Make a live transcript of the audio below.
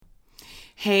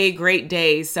Hey, great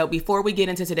days. So before we get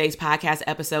into today's podcast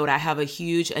episode, I have a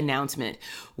huge announcement.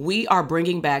 We are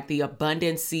bringing back the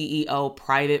Abundance CEO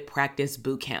Private Practice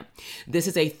Bootcamp. This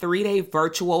is a 3-day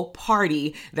virtual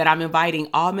party that I'm inviting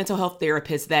all mental health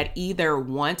therapists that either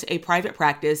want a private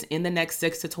practice in the next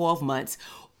 6 to 12 months,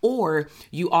 or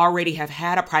you already have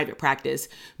had a private practice,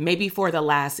 maybe for the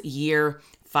last year,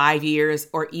 5 years,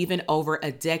 or even over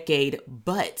a decade,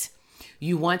 but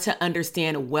you want to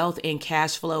understand wealth and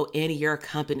cash flow in your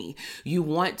company. You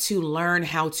want to learn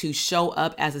how to show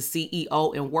up as a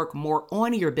CEO and work more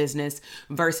on your business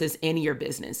versus in your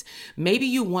business. Maybe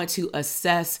you want to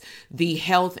assess the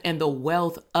health and the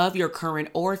wealth of your current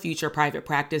or future private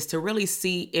practice to really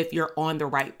see if you're on the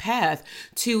right path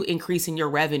to increasing your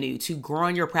revenue, to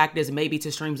growing your practice, maybe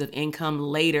to streams of income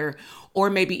later, or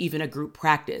maybe even a group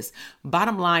practice.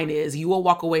 Bottom line is you will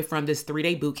walk away from this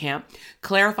 3-day bootcamp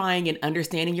clarifying and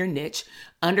understanding your niche,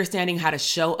 understanding how to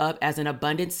show up as an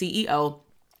abundant CEO,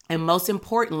 and most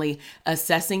importantly,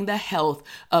 assessing the health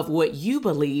of what you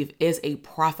believe is a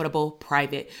profitable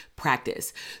private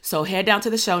practice. So head down to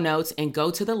the show notes and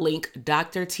go to the link,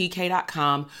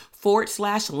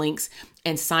 drtk.com/links,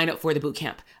 and sign up for the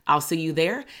bootcamp. I'll see you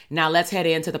there. Now let's head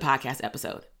into the podcast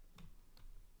episode.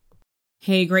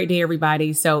 Hey, great day,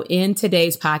 everybody. So in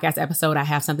today's podcast episode, I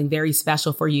have something very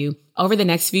special for you. Over the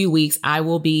next few weeks, I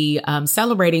will be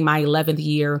celebrating my 11th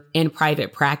year in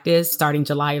private practice starting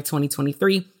July of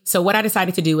 2023. So what I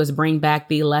decided to do was bring back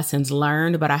the lessons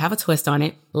learned, but I have a twist on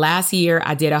it. Last year,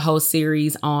 I did a whole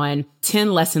series on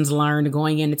 10 lessons learned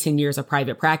going into 10 years of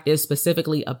private practice,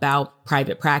 specifically about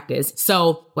private practice.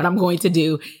 So what I'm going to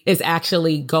do is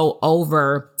actually go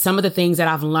over some of the things that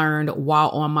I've learned while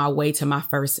on my way to my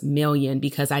first million,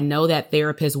 because I know that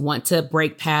therapists want to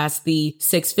break past the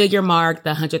 6-figure mark,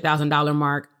 the $100,000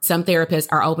 mark. Some therapists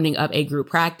are opening up a group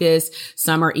practice.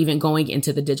 Some are even going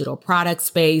into the digital product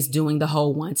space, doing the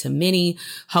whole one-to-many,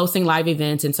 hosting live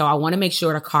events. And so I want to make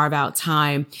sure to carve out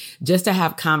time just to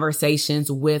have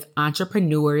conversations with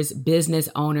entrepreneurs, business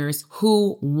owners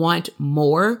who want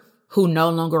more, who no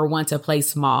longer want to play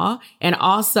small. And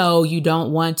also you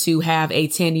don't want to have a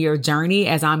 10-year journey,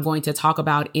 as I'm going to talk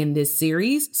about in this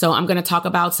series. So I'm going to talk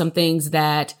about some things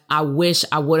that I wish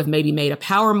I would have maybe made a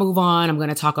power move on. I'm going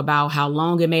to talk about how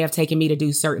long it may have taken me to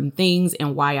do certain things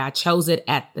and why I chose it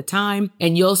at the time.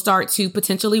 And you'll start to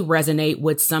potentially resonate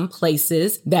with some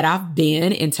places that I've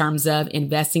been in terms of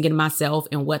investing in myself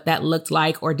and what that looked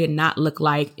like or did not look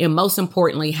like. And most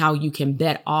importantly, how you can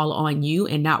bet all on you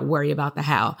and not worry about the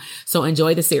how. So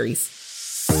enjoy the series.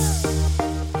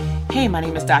 Hey, my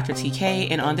name is Dr. TK,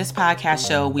 and on this podcast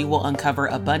show, we will uncover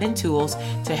abundant tools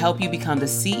to help you become the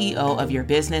CEO of your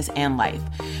business and life.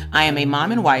 I am a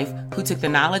mom and wife who took the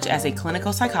knowledge as a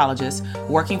clinical psychologist,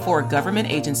 working for a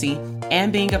government agency,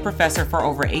 and being a professor for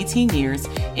over 18 years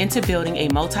into building a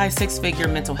multi-6-figure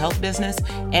mental health business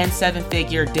and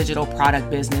 7-figure digital product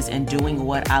business and doing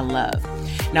what I love.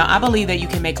 Now, I believe that you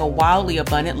can make a wildly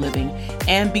abundant living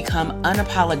and become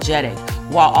unapologetic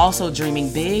while also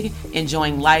dreaming big,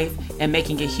 enjoying life, and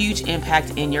making a huge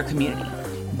impact in your community.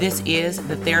 This is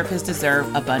the Therapists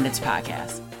Deserve Abundance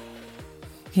podcast.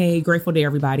 Hey, grateful day,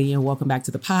 everybody, and welcome back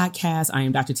to the podcast. I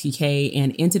am Dr. TK,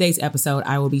 and in today's episode,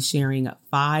 I will be sharing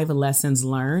 5 lessons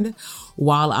learned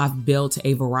while I've built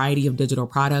a variety of digital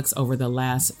products over the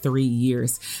last 3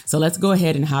 years. So let's go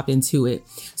ahead and hop into it.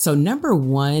 So number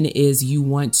 1 is you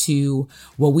want to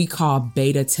what we call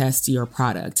beta test your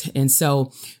product. And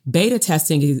so beta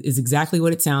testing is exactly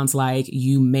what it sounds like.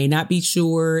 You may not be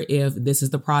sure if this is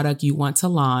the product you want to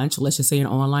launch, let's just say an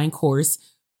online course,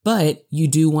 but you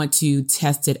do want to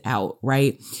test it out,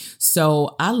 right?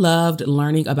 So I loved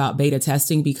learning about beta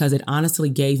testing because it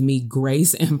honestly gave me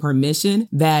grace and permission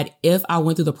that if I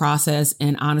went through the process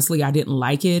and honestly, I didn't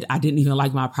like it, I didn't even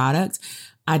like my product,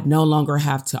 I'd no longer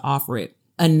have to offer it.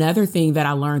 Another thing that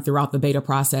I learned throughout the beta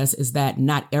process is that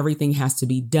not everything has to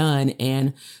be done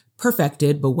and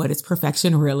perfected, but what is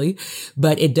perfection really?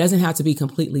 But it doesn't have to be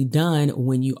completely done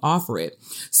when you offer it.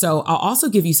 So I'll also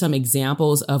give you some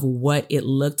examples of what it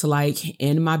looked like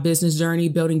in my business journey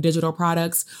building digital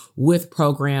products with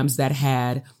programs that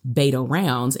had beta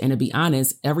rounds. And to be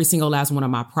honest, every single last one of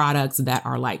my products that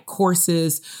are like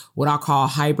courses, what I call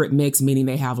hybrid mix, meaning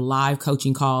they have live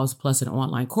coaching calls plus an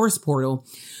online course portal.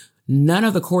 None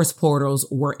of the course portals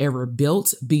were ever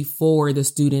built before the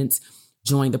students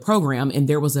join the program. And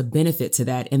there was a benefit to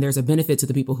that. And there's a benefit to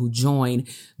the people who join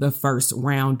the first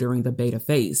round during the beta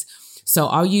phase. So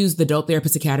I'll use the Dope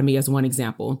Therapist Academy as one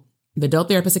example. The Dope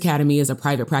Therapist Academy is a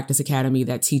private practice academy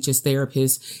that teaches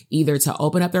therapists either to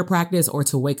open up their practice or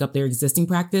to wake up their existing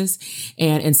practice.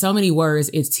 And in so many words,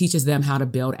 it teaches them how to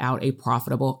build out a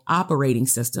profitable operating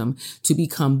system to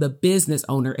become the business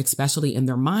owner, especially in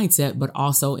their mindset, but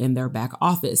also in their back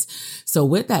office. So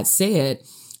with that said,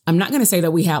 I'm not going to say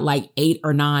that we had like 8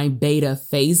 or 9 beta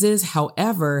phases.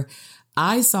 However,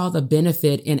 I saw the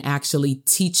benefit in actually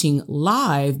teaching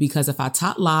live, because if I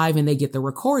taught live and they get the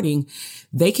recording,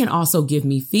 they can also give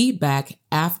me feedback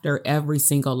after every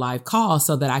single live call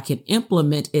so that I can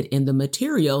implement it in the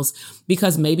materials,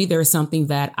 because maybe there's something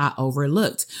that I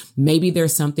overlooked. Maybe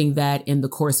there's something that in the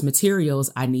course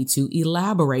materials I need to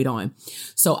elaborate on.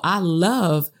 So I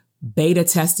love beta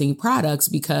testing products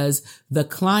because the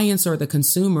clients or the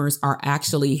consumers are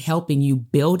actually helping you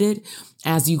build it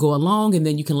as you go along. And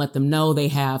then you can let them know they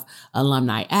have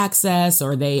alumni access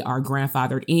or they are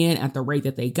grandfathered in at the rate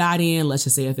that they got in. Let's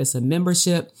just say if it's a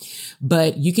membership,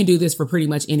 but you can do this for pretty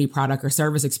much any product or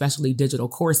service, especially digital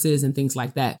courses and things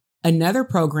like that. Another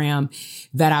program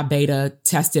that I beta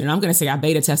tested, and I'm going to say I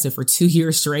beta tested for 2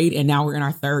 years straight, and now we're in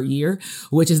our 3rd year,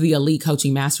 which is the Elite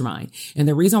Coaching Mastermind. And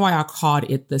the reason why I called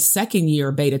it the 2nd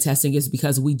year beta testing is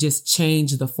because we just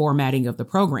changed the formatting of the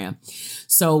program.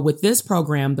 So with this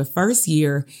program, the first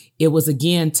year, it was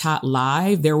again taught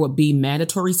live. There would be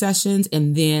mandatory sessions.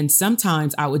 And then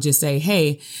sometimes I would just say,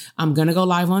 hey, I'm going to go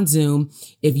live on Zoom.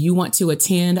 If you want to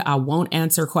attend, I won't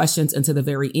answer questions until the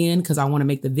very end because I want to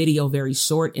make the video very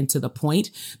short and to the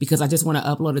point, because I just want to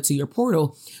upload it to your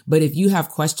portal. But if you have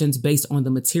questions based on the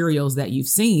materials that you've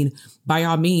seen, by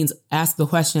all means, ask the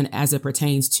question as it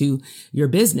pertains to your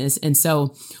business. And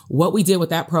so what we did with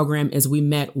that program is we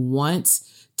met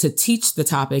once to teach the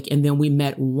topic, and then we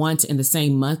met once in the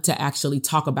same month to actually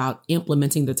talk about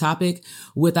implementing the topic,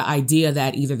 with the idea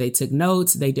that either they took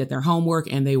notes, they did their homework,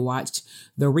 and they watched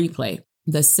the replay.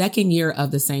 The 2nd year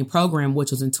of the same program, which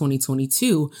was in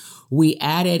 2022, we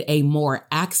added a more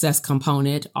access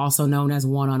component, also known as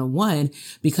one-on-one,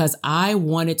 because I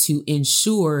wanted to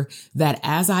ensure that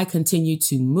as I continue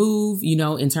to move,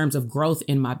 in terms of growth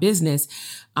in my business,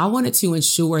 I wanted to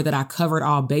ensure that I covered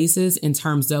all bases in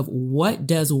terms of what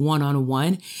does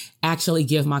one-on-one actually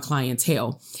give my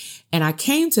clientele. And I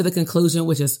came to the conclusion,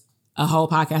 which is a whole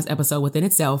podcast episode within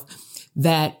itself,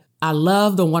 that I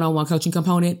love the one-on-one coaching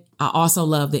component. I also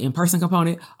love the in-person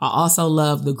component. I also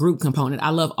love the group component. I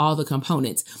love all the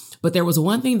components. But there was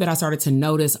one thing that I started to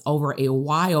notice over a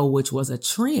while, which was a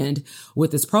trend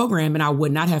with this program. And I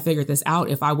would not have figured this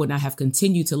out if I would not have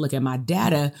continued to look at my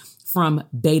data from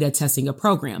beta testing a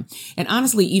program. And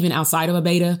honestly, even outside of a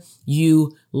beta,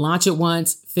 you launch it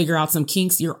once, figure out some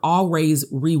kinks. You're always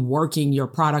reworking your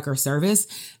product or service,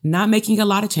 not making a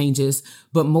lot of changes,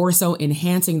 but more so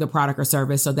enhancing the product or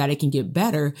service so that it can get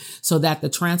better, so that the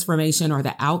transformation or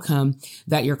the outcome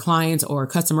that your clients or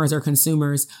customers or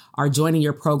consumers are joining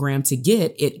your program to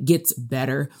get, it gets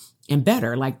better and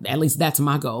better. Like, at least that's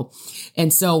my goal.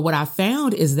 And so what I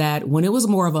found is that when it was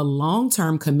more of a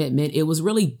long-term commitment, it was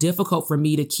really difficult for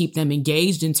me to keep them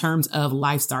engaged in terms of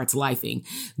life starts lifing.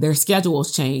 Their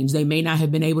schedules change. They may not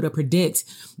have been able to predict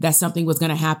that something was going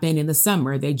to happen in the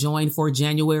summer. They joined for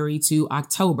January to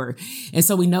October. And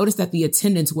so we noticed that the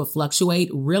attendance would fluctuate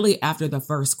really after the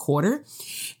first quarter.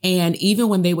 And even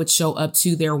when they would show up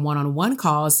to their one-on-one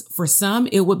calls, for some,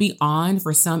 it would be on,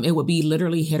 for some, it would be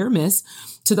literally hit or miss,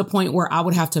 to the point where I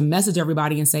would have to message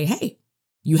everybody and say, hey,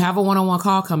 you have a one-on-one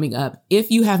call coming up. If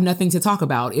you have nothing to talk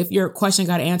about, if your question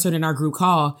got answered in our group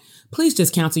call, please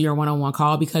just cancel your one-on-one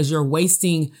call because you're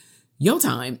wasting your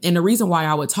time. And the reason why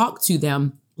I would talk to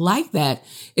them like that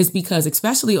is because,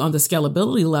 especially on the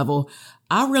scalability level,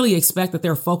 I really expect that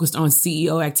they're focused on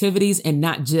CEO activities and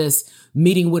not just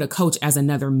meeting with a coach as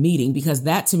another meeting, because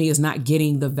that to me is not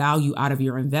getting the value out of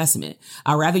your investment.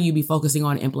 I'd rather you be focusing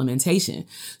on implementation.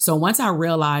 So once I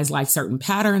realized like certain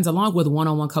patterns along with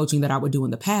one-on-one coaching that I would do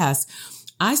in the past,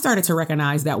 I started to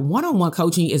recognize that one-on-one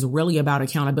coaching is really about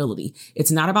accountability.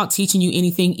 It's not about teaching you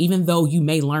anything, even though you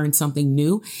may learn something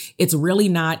new. It's really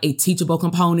not a teachable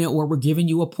component where we're giving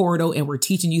you a portal and we're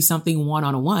teaching you something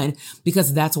one-on-one,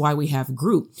 because that's why we have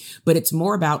group. But it's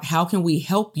more about how can we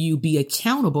help you be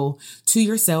accountable to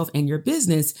yourself and your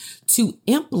business to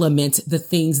implement the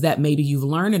things that maybe you've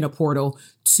learned in a portal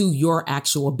to your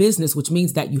actual business, which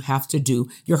means that you have to do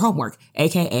your homework,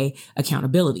 aka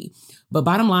accountability. But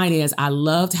bottom line is, I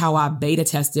loved how I beta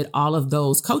tested all of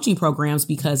those coaching programs,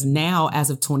 because now, as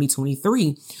of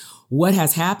 2023, what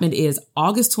has happened is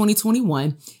August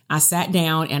 2021, I sat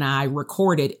down and I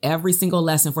recorded every single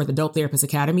lesson for the Dope Therapist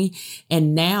Academy.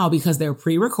 And now, because they're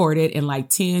pre-recorded in like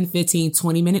 10, 15,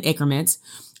 20-minute increments,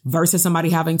 versus somebody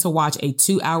having to watch a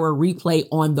 2-hour replay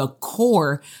on the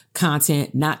core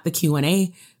content, not the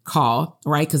Q&A call,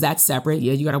 right? Because that's separate.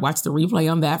 Yeah, you got to watch the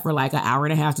replay on that for like an hour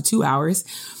and a half to 2 hours.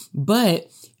 But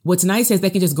what's nice is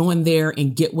they can just go in there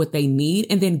and get what they need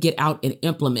and then get out and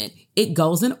implement. It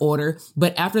goes in order,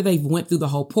 but after they've went through the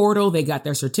whole portal, they got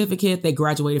their certificate, they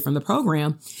graduated from the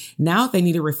program. Now, if they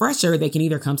need a refresher, they can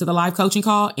either come to the live coaching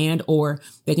call or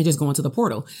they can just go into the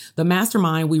portal. The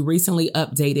mastermind, we recently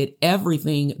updated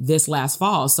everything this last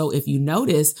fall. So if you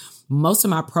notice, most of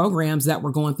my programs that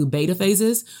were going through beta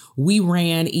phases, we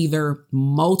ran either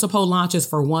multiple launches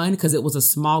for one, because it was a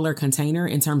smaller container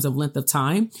in terms of length of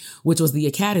time, which was the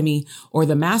academy, or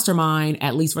the mastermind,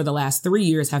 at least for the last 3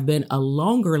 years, have been a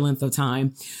longer length of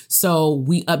time. So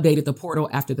we updated the portal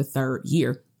after the 3rd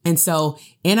year. And so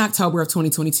in October of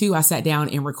 2022, I sat down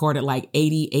and recorded like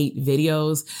 88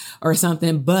 videos or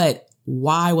something, but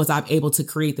why was I able to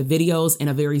create the videos in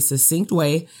a very succinct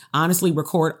way? Honestly,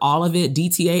 record all of it.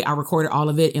 DTA, I recorded all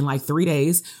of it in like 3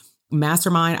 days.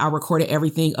 Mastermind, I recorded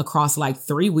everything across like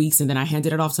 3 weeks. And then I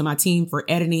handed it off to my team for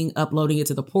editing, uploading it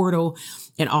to the portal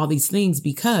and all these things,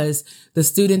 because the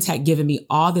students had given me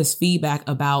all this feedback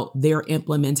about their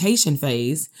implementation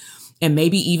phase and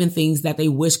maybe even things that they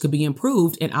wish could be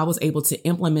improved. And I was able to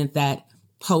implement that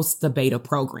post the beta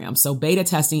program. So beta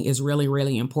testing is really,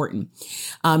 really important.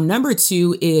 Number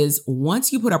 2 is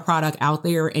once you put a product out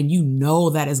there and you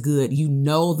know that is good, you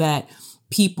know that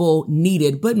people need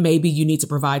it, but maybe you need to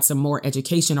provide some more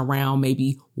education around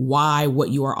maybe why what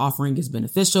you are offering is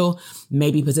beneficial,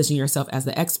 maybe position yourself as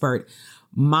the expert.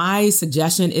 My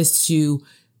suggestion is to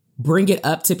bring it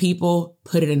up to people,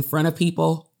 put it in front of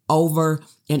people over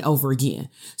and over again.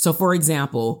 So for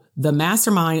example, the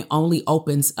mastermind only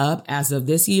opens up as of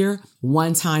this year,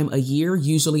 one time a year,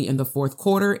 usually in the 4th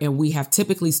quarter. And we have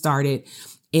typically started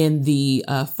in the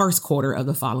 1st quarter of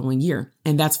the following year.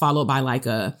 And that's followed by like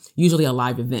usually a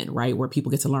live event, right? Where people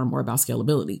get to learn more about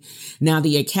scalability. Now,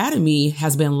 the Academy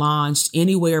has been launched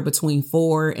anywhere between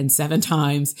 4 and 7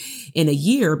 times in a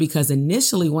year, because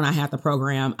initially when I had the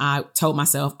program, I told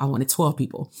myself I wanted 12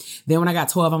 people. Then when I got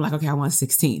 12, I'm like, okay, I want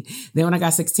 16. Then when I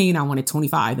got 16, I wanted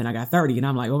 25. Then I got 30. And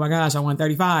I'm like, oh my gosh, I want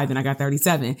 35. Then I got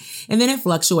 37. And then it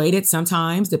fluctuated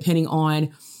sometimes depending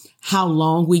on how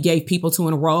long we gave people to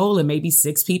enroll, and maybe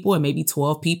 6 people and maybe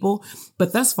 12 people.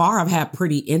 But thus far, I've had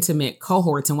pretty intimate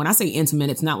cohorts. And when I say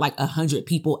intimate, it's not like 100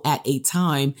 people at a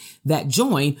time that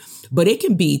join, but it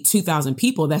can be 2,000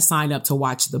 people that sign up to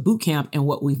watch the boot camp. And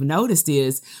what we've noticed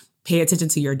is, pay attention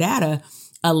to your data.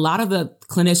 A lot of the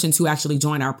clinicians who actually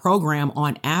join our program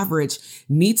on average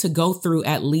need to go through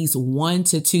at least 1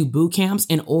 to 2 boot camps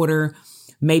in order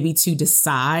maybe to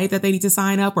decide that they need to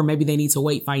sign up, or maybe they need to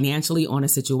wait financially on a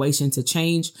situation to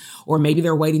change, or maybe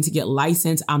they're waiting to get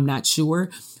licensed. I'm not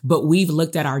sure, but we've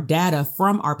looked at our data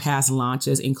from our past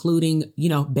launches, including,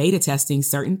 beta testing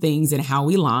certain things and how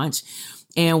we launch.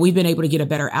 And we've been able to get a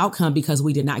better outcome because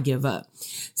we did not give up.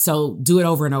 So do it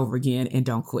over and over again and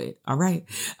don't quit. All right.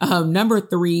 Number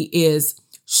 3 is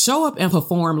show up and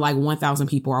perform like 1,000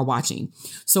 people are watching.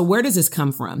 So where does this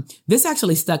come from? This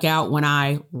actually stuck out when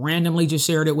I randomly just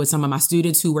shared it with some of my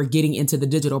students who were getting into the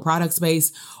digital product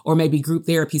space or maybe group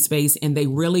therapy space. And they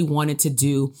really wanted to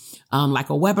do like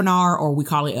a webinar, or we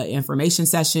call it an information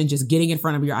session, just getting in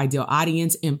front of your ideal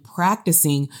audience and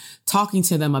practicing talking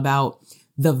to them about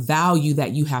the value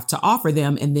that you have to offer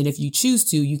them. And then if you choose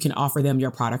to, you can offer them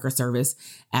your product or service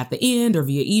at the end or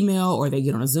via email, or they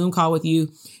get on a Zoom call with you,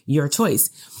 your choice.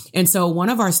 And so one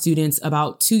of our students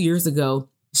about 2 years ago,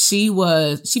 she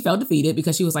felt defeated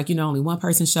because she was like, only one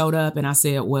person showed up. And I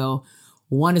said, well,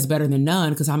 one is better than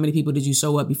none, because how many people did you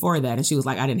show up before that? And she was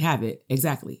like, I didn't have it.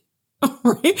 Exactly.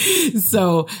 Right?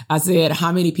 So I said,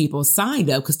 how many people signed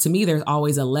up? Because to me, there's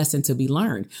always a lesson to be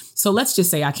learned. So let's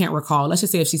just say, I can't recall. Let's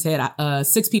just say if she said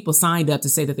 6 people signed up to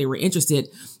say that they were interested,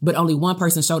 but only one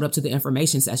person showed up to the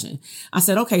information session. I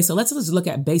said, okay, so let's just look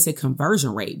at basic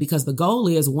conversion rate, because the goal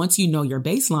is, once you know your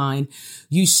baseline,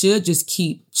 you should just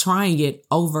keep trying it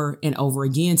over and over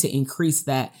again to increase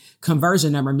that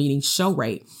conversion number, meaning show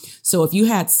rate. So if you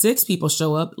had 6 people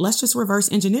show up, let's just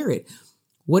reverse engineer it.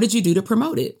 What did you do to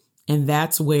promote it? And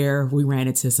that's where we ran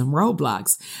into some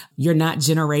roadblocks. You're not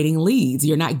generating leads.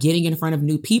 You're not getting in front of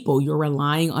new people. You're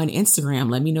relying on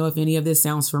Instagram. Let me know if any of this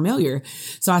sounds familiar.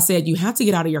 So I said, you have to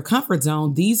get out of your comfort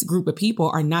zone. These group of people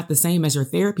are not the same as your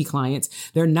therapy clients.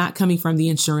 They're not coming from the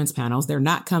insurance panels. They're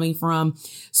not coming from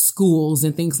schools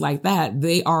and things like that.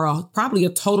 They are probably a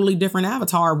totally different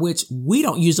avatar, which we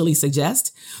don't usually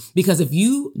suggest, because if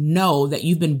you know that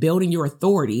you've been building your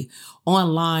authority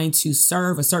online to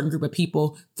serve a certain group of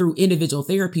people through individual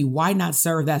therapy, why not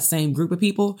serve that same group of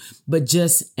people, but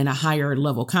just in a higher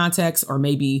level context, or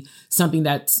maybe something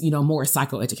that's, more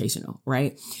psychoeducational,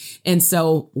 right? And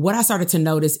so what I started to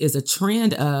notice is a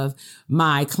trend of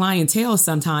my clientele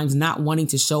sometimes not wanting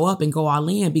to show up and go all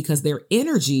in because their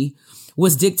energy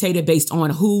was dictated based on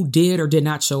who did or did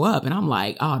not show up. And I'm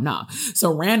like, oh no.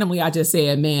 So randomly, I just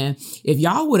said, man, if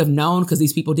y'all would have known, because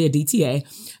these people did DTA,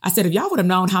 I said, if y'all would have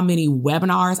known how many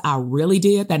webinars I really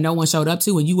did that no one showed up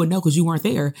to, and you would know because you weren't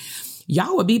there,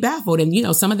 y'all would be baffled.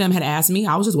 And, some of them had asked me,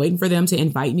 I was just waiting for them to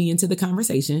invite me into the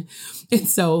conversation. And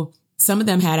so some of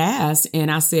them had asked, and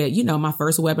I said, my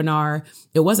first webinar,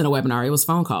 it wasn't a webinar. It was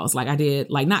phone calls. Like I did,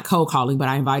 not cold calling, but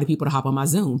I invited people to hop on my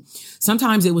Zoom.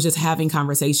 Sometimes it was just having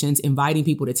conversations, inviting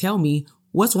people to tell me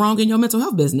what's wrong in your mental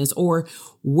health business, or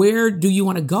where do you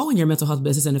want to go in your mental health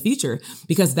business in the future?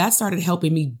 Because that started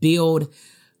helping me build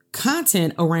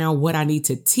content around what I need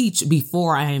to teach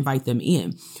before I invite them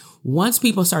in. Once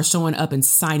people start showing up and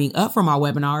signing up for my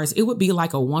webinars, it would be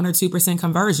like a 1 or 2%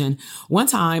 conversion. One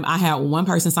time I had one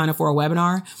person sign up for a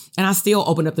webinar and I still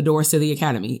opened up the doors to the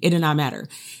academy. It did not matter.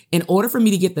 In order for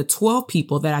me to get the 12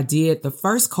 people that I did the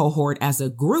first cohort as a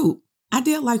group, I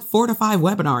did like 4 to 5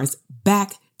 webinars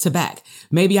back to back.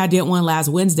 Maybe I did one last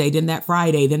Wednesday, then that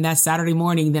Friday, then that Saturday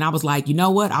morning. Then I was like, you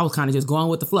know what? I was kind of just going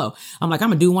with the flow. I'm like, I'm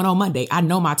gonna do one on Monday. I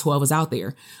know my 12 is out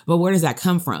there, but where does that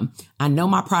come from? I know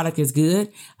my product is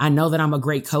good. I know that I'm a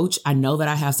great coach. I know that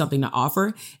I have something to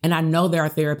offer. And I know there are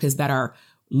therapists that are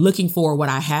looking for what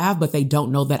I have, but they don't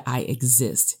know that I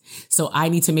exist. So I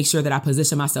need to make sure that I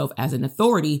position myself as an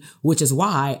authority, which is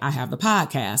why I have the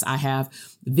podcast. I have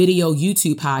video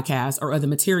YouTube podcasts or other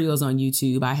materials on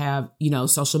YouTube. I have,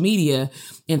 social media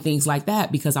and things like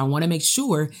that, because I want to make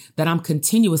sure that I'm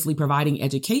continuously providing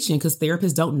education, because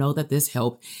therapists don't know that this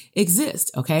help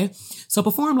exists. Okay. So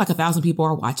perform like 1,000 people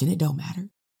are watching. It don't matter.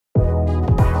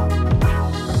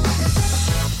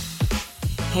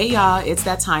 Hey y'all, it's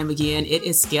that time again. It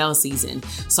is scale season.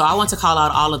 So I want to call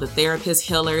out all of the therapists,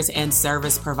 healers, and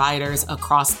service providers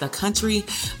across the country.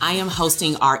 I am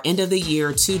hosting our end of the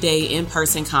year 2-day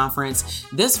in-person conference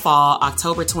this fall,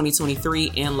 October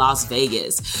 2023 in Las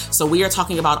Vegas. So we are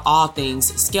talking about all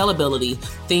things scalability,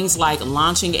 things like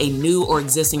launching a new or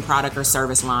existing product or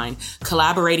service line,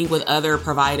 collaborating with other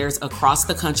providers across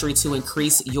the country to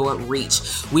increase your reach.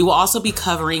 We will also be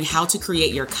covering how to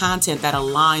create your content that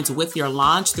aligns with your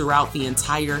launch throughout the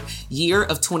entire year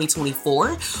of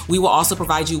 2024. We will also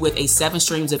provide you with a 7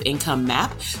 streams of income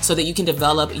map so that you can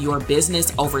develop your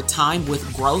business over time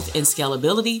with growth and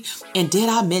scalability. And did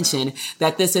I mention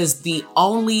that this is the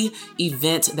only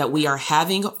event that we are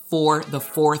having for the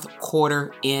 4th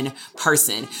quarter in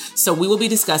person? So we will be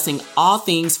discussing all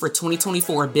things for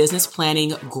 2024 business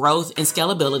planning, growth and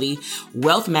scalability,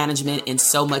 wealth management, and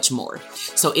so much more.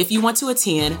 So if you want to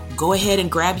attend, go ahead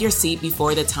and grab your seat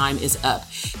before the time is up.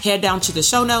 Head down to the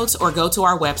show notes or go to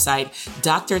our website,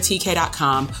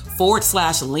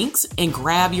 drtk.com/links, and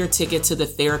grab your ticket to the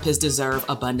Therapists Deserve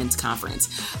Abundance Conference.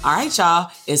 All right,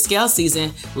 y'all, it's scale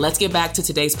season. Let's get back to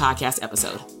today's podcast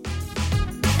episode.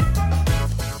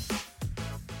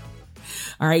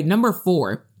 All right, number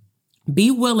 4.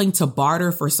 Be willing to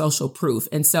barter for social proof.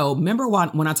 And so remember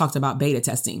when I talked about beta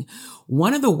testing,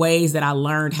 one of the ways that I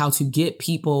learned how to get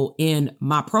people in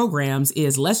my programs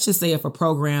is, let's just say if a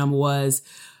program was,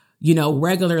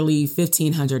 regularly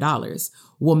 $1,500.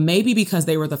 Well, maybe because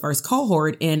they were the first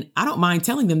cohort, and I don't mind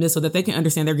telling them this so that they can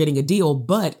understand they're getting a deal,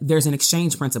 but there's an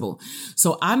exchange principle.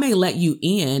 So I may let you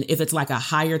in if it's like a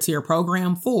higher tier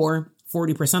program for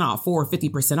 40% off, for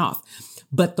 50% off.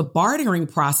 But the bartering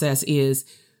process is,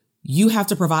 you have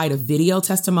to provide a video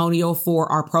testimonial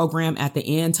for our program at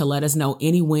the end to let us know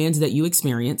any wins that you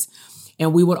experience.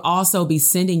 And we would also be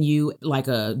sending you like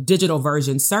a digital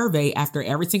version survey after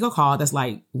every single call. That's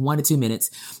like 1 to 2 minutes,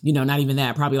 not even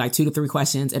that, probably like 2 to 3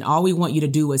 questions. And all we want you to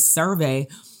do is survey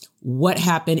what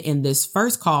happened in this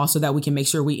first call so that we can make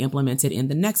sure we implement it in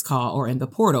the next call or in the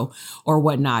portal or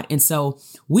whatnot. And so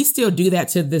we still do that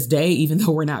to this day, even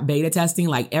though we're not beta testing.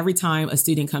 Like every time a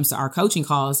student comes to our coaching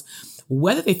calls,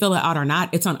 whether they fill it out or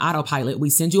not, it's on autopilot. We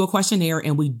send you a questionnaire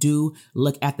and we do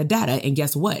look at the data. And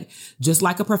guess what? Just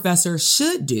like a professor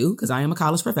should do, because I am a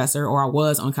college professor, or I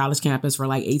was on college campus for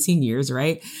like 18 years,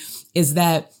 right? Is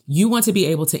that you want to be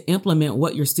able to implement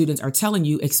what your students are telling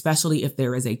you, especially if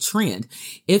there is a trend.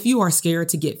 If you are scared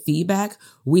to get feedback,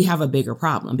 we have a bigger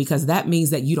problem, because that means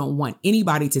that you don't want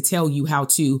anybody to tell you how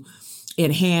to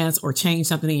enhance or change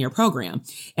something in your program.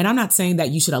 And I'm not saying that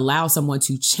you should allow someone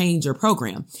to change your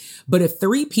program, but if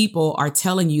 3 people are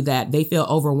telling you that they feel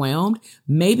overwhelmed,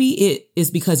 maybe it is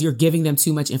because you're giving them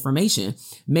too much information.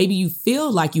 Maybe you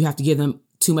feel like you have to give them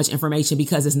too much information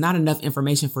because it's not enough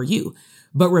information for you.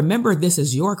 But remember, this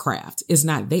is your craft. It's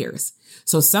not theirs.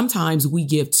 So sometimes we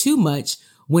give too much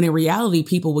when in reality,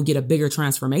 people will get a bigger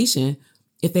transformation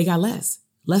if they got less.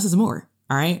 Less is more.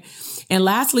 All right. And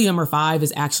lastly, number 5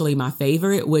 is actually my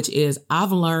favorite, which is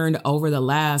I've learned over the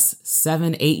last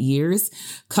 7-8 years,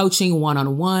 coaching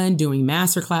one-on-one, doing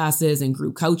master classes and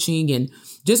group coaching, and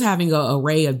just having an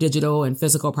array of digital and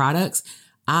physical products.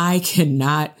 I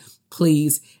cannot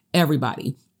please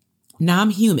everybody. Now I'm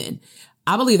human.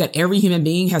 I believe that every human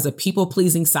being has a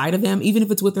people-pleasing side of them, even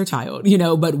if it's with their child,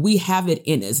 but we have it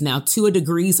in us. Now, to a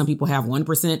degree, some people have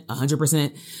 1%,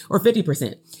 100%, or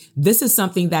 50%. This is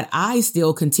something that I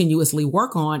still continuously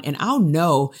work on, and I'll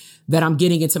know that I'm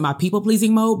getting into my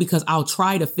people-pleasing mode because I'll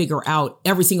try to figure out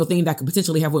every single thing that could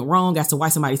potentially have went wrong as to why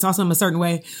somebody saw something a certain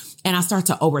way, and I start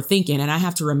to overthinking, and I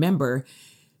have to remember,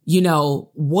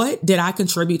 what did I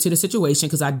contribute to the situation?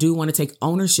 Because I do want to take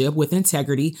ownership with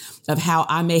integrity of how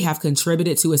I may have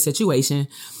contributed to a situation,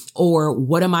 or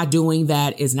what am I doing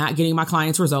that is not getting my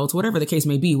clients results, whatever the case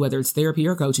may be, whether it's therapy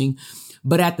or coaching.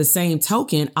 But at the same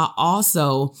token, I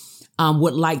also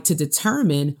would like to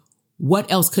determine what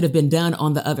else could have been done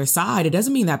on the other side. It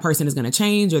doesn't mean that person is going to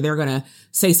change or they're going to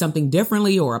say something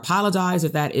differently or apologize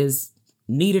if that is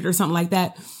needed or something like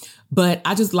that. But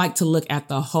I just like to look at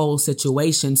the whole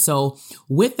situation. So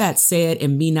with that said,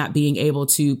 and me not being able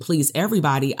to please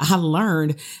everybody, I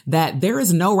learned that there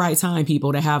is no right time,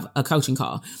 people, to have a coaching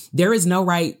call. There is no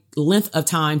right length of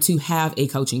time to have a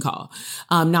coaching call.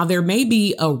 Now, there may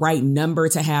be a right number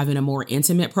to have in a more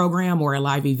intimate program or a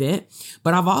live event,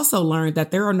 but I've also learned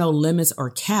that there are no limits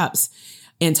or caps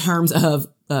in terms of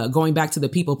going back to the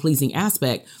people pleasing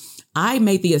aspect. I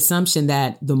made the assumption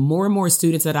that the more and more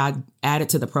students that I added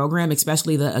to the program,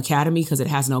 especially the academy, because it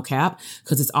has no cap,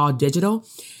 because it's all digital,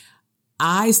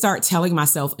 I start telling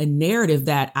myself a narrative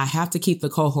that I have to keep the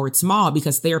cohort small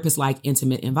because therapists like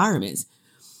intimate environments.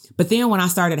 But then when I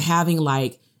started having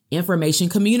like information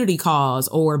community calls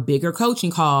or bigger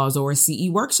coaching calls or CE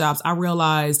workshops, I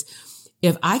realized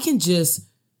if I can just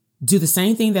do the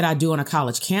same thing that I do on a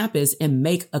college campus and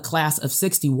make a class of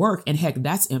 60 work. And heck,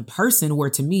 that's in person,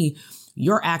 where to me,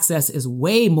 your access is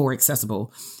way more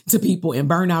accessible to people, and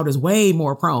burnout is way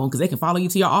more prone because they can follow you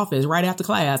to your office right after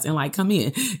class and like come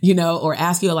in, or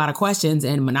ask you a lot of questions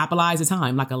and monopolize the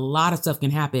time. Like a lot of stuff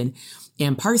can happen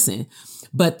in person,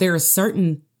 but there are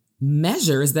certain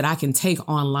measures that I can take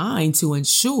online to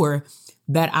ensure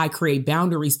that I create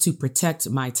boundaries to protect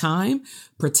my time,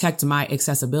 protect my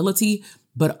accessibility,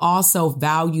 but also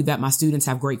value that my students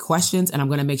have great questions and I'm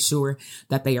going to make sure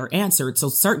that they are answered. So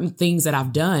certain things that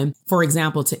I've done, for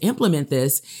example, to implement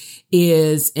this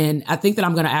is, and I think that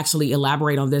I'm going to actually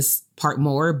elaborate on this part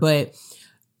more, but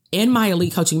in my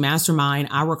Elite Coaching Mastermind,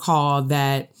 I recall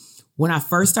that when I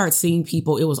first started seeing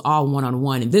people, it was all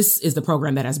one-on-one. And this is the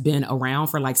program that has been around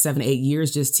for like 7-8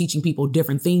 years, just teaching people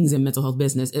different things in mental health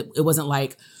business. It wasn't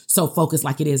like so focused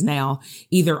like it is now,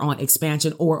 either on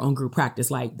expansion or on group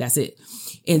practice. Like that's it.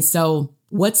 And so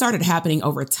what started happening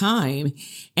over time,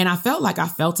 and I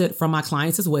felt it from my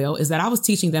clients as well, is that I was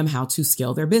teaching them how to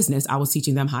scale their business. I was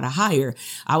teaching them how to hire.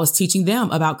 I was teaching them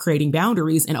about creating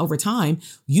boundaries. And over time,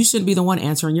 you shouldn't be the one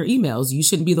answering your emails. You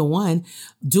shouldn't be the one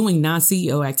doing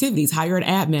non-CEO activities. Hire an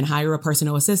admin, hire a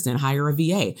personal assistant, hire a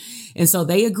VA. And so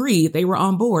they agreed. They were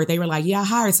on board. They were like, yeah, I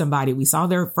hired somebody. We saw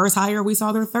their first hire. We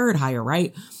saw their third hire,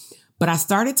 right? But I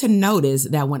started to notice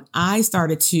that when I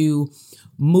started to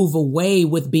move away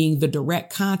with being the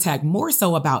direct contact, more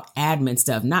so about admin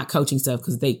stuff, not coaching stuff,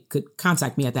 because they could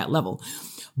contact me at that level.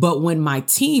 But when my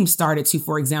team started to,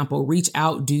 for example, reach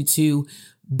out due to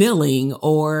billing,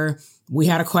 or we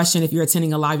had a question if you're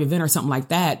attending a live event or something like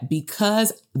that,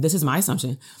 because this is my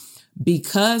assumption,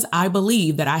 because I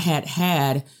believe that I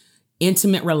had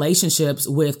intimate relationships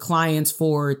with clients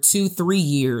for 2-3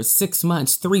 years, 6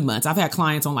 months, 3 months. I've had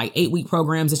clients on like 8-week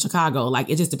programs in Chicago. Like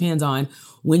it just depends on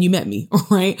when you met me,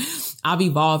 right? I've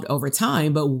evolved over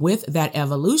time, but with that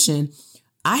evolution,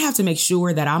 I have to make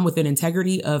sure that I'm within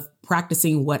integrity of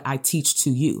practicing what I teach to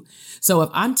you. So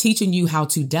if I'm teaching you how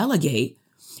to delegate,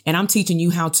 and I'm teaching you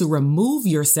how to remove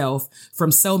yourself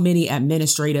from so many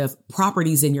administrative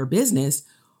properties in your business,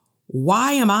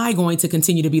 why am I going to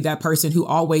continue to be that person who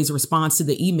always responds to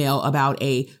the email about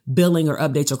a billing or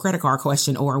update your credit card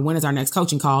question, or when is our next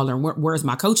coaching call, or where's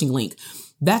my coaching link?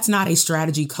 That's not a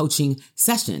strategy coaching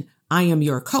session. I am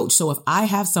your coach. So if I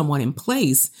have someone in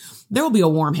place, there will be a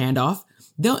warm handoff.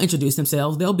 They'll introduce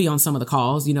themselves. They'll be on some of the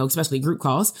calls, especially group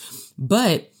calls,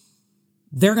 but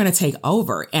they're going to take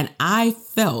over. And I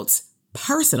felt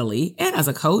personally, and as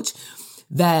a coach,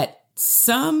 that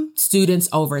some students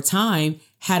over time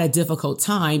had a difficult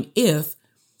time if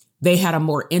they had a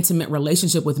more intimate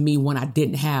relationship with me when I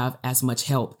didn't have as much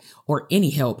help or any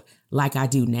help like I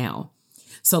do now.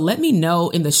 So let me know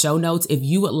in the show notes if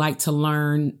you would like to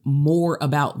learn more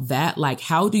about that. Like,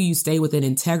 how do you stay within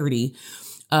integrity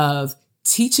of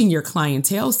teaching your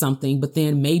clientele something, but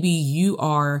then maybe you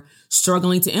are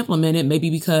struggling to implement it, maybe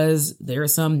because there are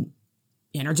some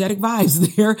energetic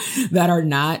vibes there that are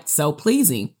not so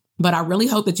pleasing. But I really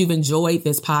hope that you've enjoyed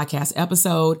this podcast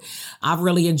episode. I've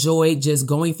really enjoyed just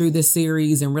going through this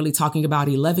series and really talking about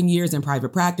 11 years in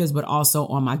private practice, but also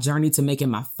on my journey to making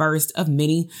my first of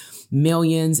many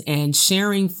millions and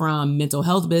sharing from mental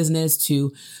health business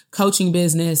to coaching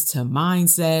business to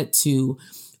mindset to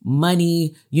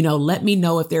money. Let me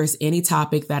know if there's any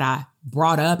topic that I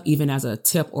brought up, even as a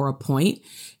tip or a point,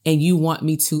 and you want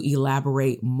me to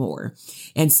elaborate more.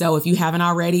 And so if you haven't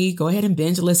already, go ahead and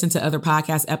binge listen to other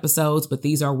podcast episodes, but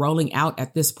these are rolling out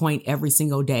at this point every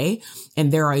single day.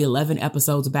 And there are 11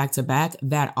 episodes back to back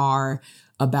that are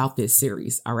about this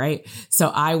series. All right. So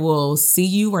I will see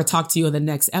you or talk to you in the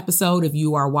next episode. If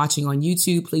you are watching on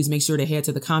YouTube, please make sure to head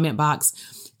to the comment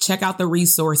box. Check out the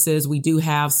resources. We do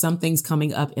have some things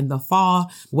coming up in the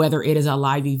fall, whether it is a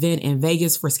live event in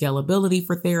Vegas for scalability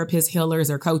for therapists, healers,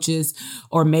 or coaches,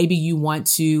 or maybe you want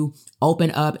to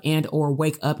open up and or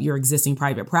wake up your existing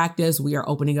private practice. We are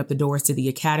opening up the doors to the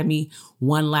Academy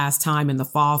one last time in the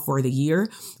fall for the year.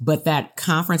 But that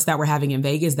conference that we're having in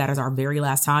Vegas, that is our very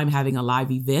last time having a live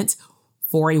event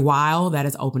for a while that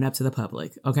is open up to the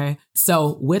public. Okay.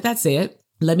 So with that said,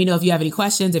 let me know if you have any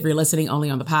questions. If you're listening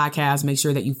only on the podcast, make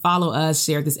sure that you follow us,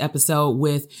 share this episode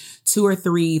with 2 or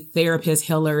 3 therapists,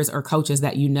 healers, or coaches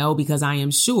that you know, because I am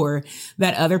sure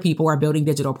that other people are building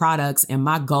digital products. And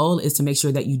my goal is to make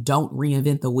sure that you don't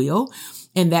reinvent the wheel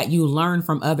and that you learn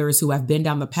from others who have been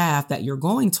down the path that you're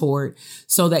going toward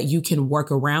so that you can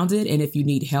work around it. And if you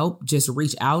need help, just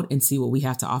reach out and see what we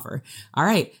have to offer. All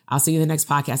right. I'll see you in the next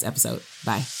podcast episode.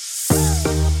 Bye.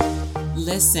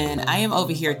 Listen, I am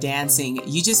over here dancing.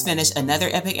 You just finished another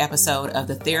epic episode of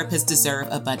the Therapists Deserve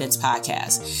Abundance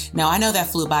podcast. Now, I know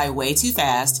that flew by way too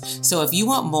fast. So if you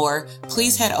want more,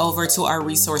 please head over to our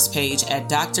resource page at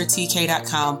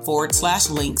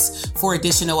drtk.com/links for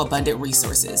additional abundant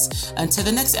resources. Until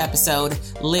the next episode,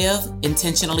 live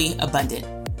intentionally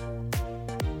abundant.